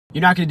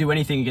You're not going to do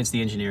anything against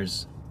the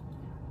engineers.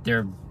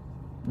 They're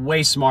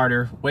way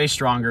smarter, way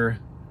stronger,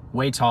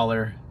 way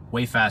taller,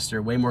 way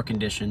faster, way more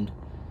conditioned.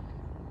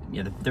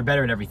 Yeah, they're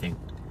better at everything.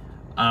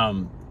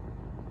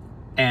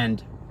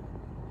 And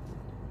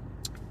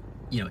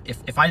you know,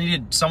 if I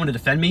needed someone to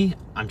defend me,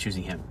 I'm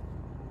choosing him.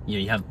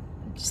 You know,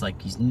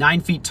 he's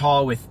 9 feet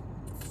tall with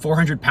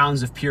 400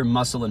 pounds of pure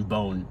muscle and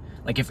bone.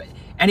 Like, if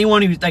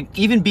anyone who's like,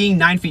 even being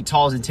 9 feet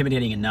tall is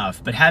intimidating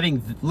enough, but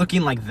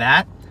looking like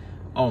that,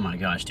 oh my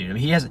gosh, dude. I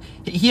mean, he has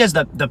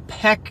the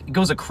pec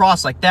goes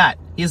across like that.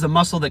 He has the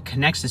muscle that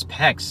connects his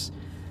pecs.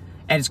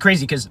 And it's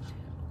crazy because,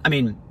 I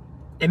mean,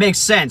 it makes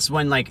sense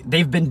when like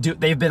they've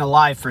been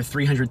alive for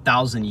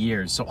 300,000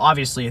 years. So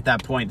obviously at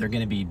that point they're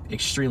going to be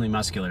extremely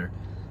muscular.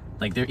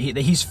 Like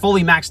he's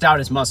fully maxed out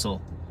his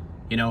muscle,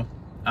 you know.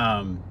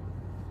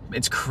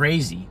 It's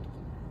crazy.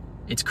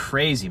 It's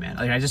crazy, man.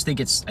 Like, I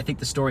think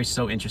the story's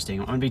so interesting.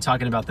 I'm gonna be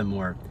talking about them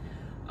more.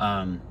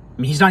 I mean,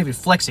 he's not even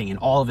flexing, and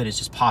all of it is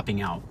just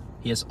popping out.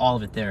 He has all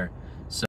of it there.